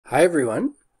Hi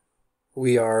everyone.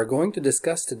 We are going to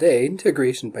discuss today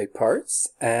integration by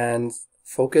parts and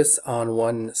focus on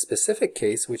one specific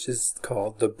case, which is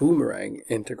called the Boomerang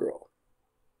integral.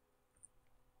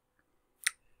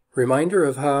 Reminder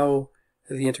of how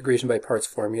the integration by parts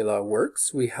formula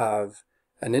works. We have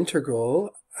an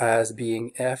integral as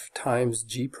being f times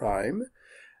g prime.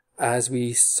 As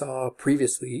we saw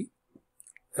previously,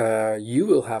 you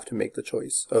will have to make the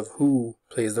choice of who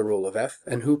plays the role of f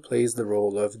and who plays the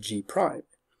role of g prime.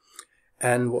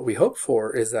 And what we hope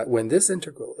for is that when this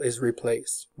integral is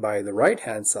replaced by the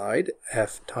right-hand side,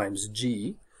 f times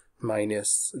g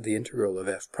minus the integral of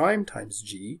f prime times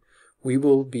g, we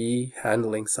will be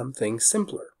handling something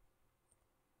simpler.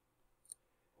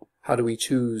 How do we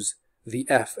choose the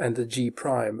f and the g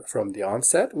prime from the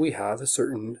onset? We have a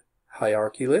certain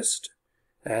hierarchy list,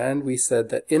 and we said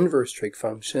that inverse trig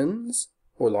functions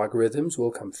or logarithms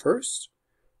will come first,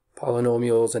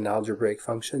 polynomials and algebraic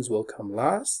functions will come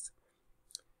last,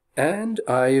 and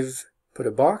I've put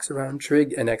a box around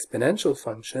trig and exponential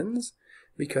functions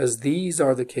because these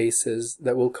are the cases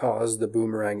that will cause the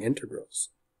Boomerang integrals.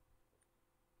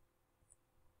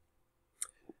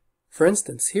 For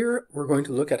instance, here we're going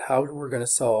to look at how we're going to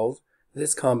solve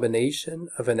this combination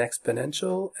of an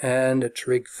exponential and a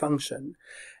trig function.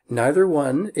 Neither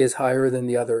one is higher than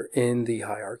the other in the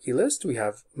hierarchy list. We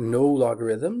have no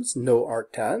logarithms, no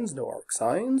arctans, no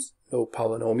arcsines, no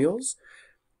polynomials,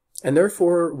 and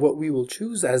therefore what we will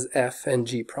choose as f and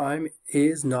g prime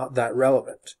is not that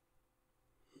relevant.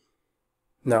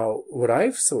 Now, what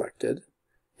I've selected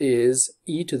is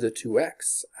e to the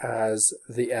 2x as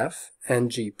the f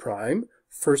and g prime,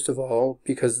 first of all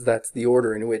because that's the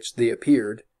order in which they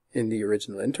appeared in the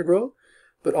original integral,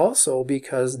 but also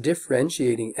because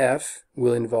differentiating f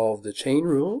will involve the chain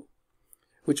rule,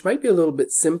 which might be a little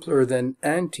bit simpler than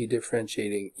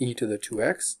anti-differentiating e to the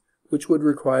 2x, which would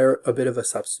require a bit of a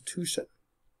substitution.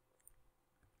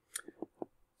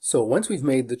 So once we've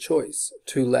made the choice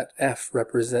to let f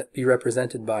be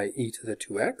represented by e to the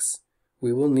 2x,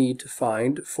 we will need to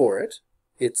find for it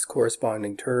its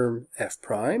corresponding term f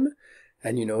prime,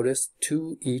 and you notice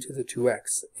 2e to the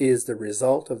 2x is the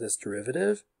result of this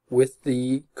derivative, with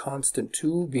the constant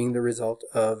 2 being the result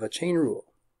of a chain rule.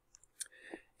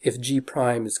 If g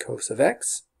prime is cos of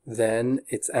x, then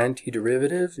its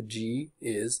antiderivative g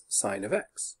is sine of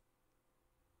x.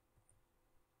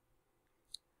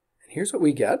 And here's what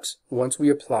we get once we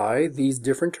apply these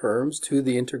different terms to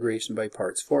the integration by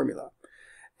parts formula.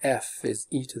 F is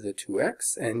e to the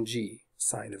 2x and g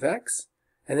sine of x,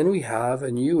 and then we have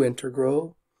a new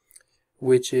integral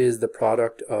which is the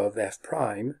product of f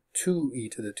prime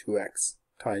 2e to the 2x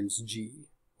times g,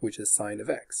 which is sine of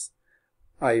x.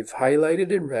 I've highlighted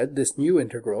in red this new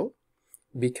integral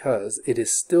because it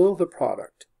is still the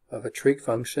product of a trig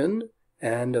function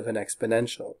and of an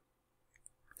exponential.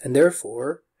 And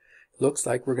therefore, it looks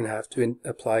like we're going to have to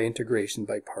apply integration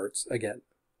by parts again.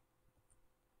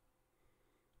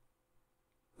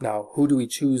 Now, who do we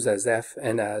choose as f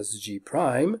and as g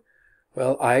prime?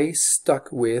 Well, I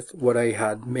stuck with what I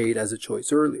had made as a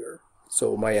choice earlier.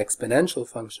 So my exponential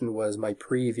function was my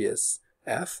previous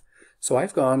f. So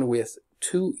I've gone with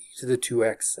 2e to the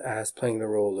 2x as playing the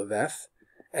role of f,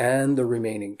 and the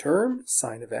remaining term,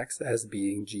 sine of x, as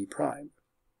being g prime.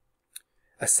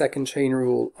 A second chain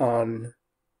rule on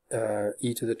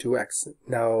e to the 2x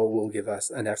now will give us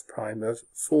an f prime of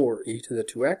 4e to the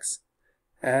 2x,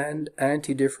 and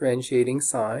anti-differentiating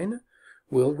sine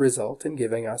will result in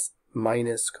giving us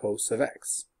minus cos of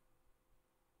x.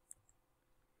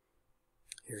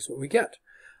 Here's what we get.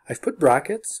 I've put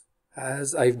brackets,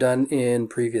 as I've done in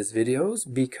previous videos,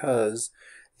 because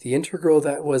the integral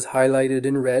that was highlighted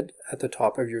in red at the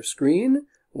top of your screen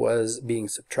was being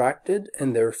subtracted,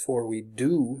 and therefore we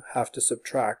do have to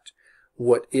subtract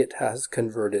what it has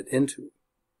converted into.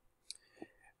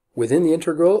 Within the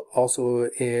integral, also,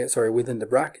 within the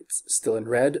brackets, still in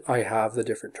red, I have the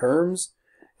different terms,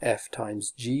 f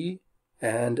times g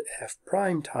and f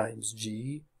prime times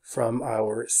g from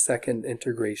our second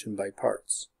integration by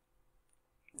parts.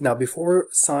 Now, before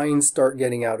signs start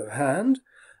getting out of hand,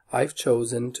 I've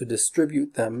chosen to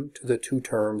distribute them to the two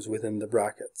terms within the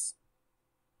brackets.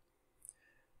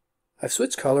 I've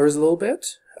switched colors a little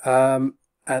bit. In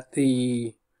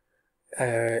the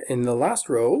last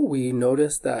row, we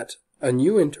noticed that a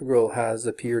new integral has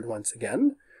appeared once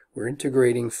again. We're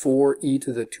integrating 4e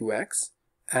to the 2x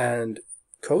and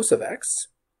cos of x.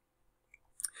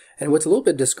 And what's a little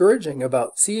bit discouraging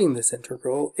about seeing this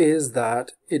integral is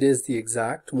that it is the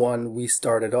exact one we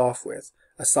started off with,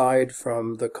 aside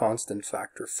from the constant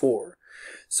factor 4.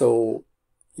 So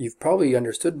you've probably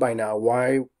understood by now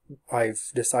why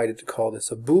I've decided to call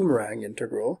this a boomerang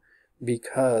integral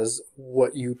because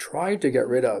what you tried to get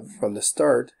rid of from the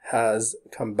start has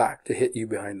come back to hit you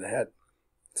behind the head.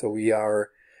 So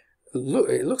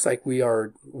it looks like we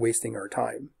are wasting our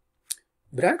time.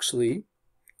 But actually,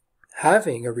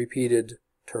 having a repeated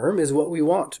term is what we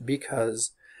want,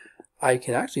 because I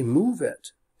can actually move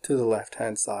it to the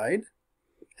left-hand side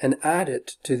and add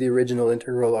it to the original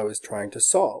integral I was trying to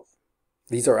solve.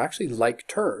 These are actually like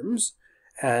terms,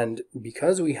 and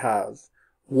because we have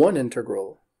one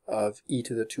integral of e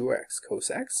to the 2x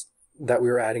cos x that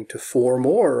we're adding to 4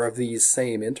 more of these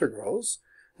same integrals,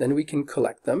 then we can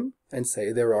collect them and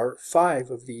say there are 5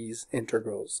 of these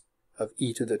integrals of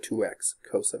e to the 2x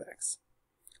cos of x.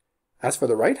 As for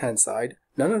the right-hand side,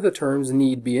 none of the terms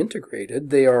need be integrated.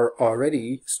 They are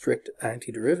already strict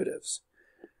antiderivatives.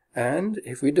 And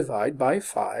if we divide by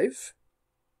 5,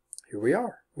 here we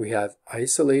are. We have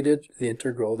isolated the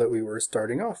integral that we were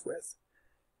starting off with.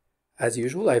 As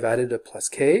usual, I've added a plus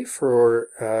k for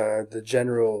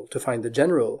to find the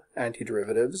general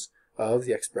antiderivatives of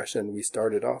the expression we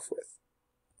started off with.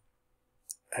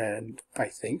 And I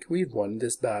think we've won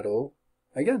this battle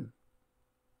again.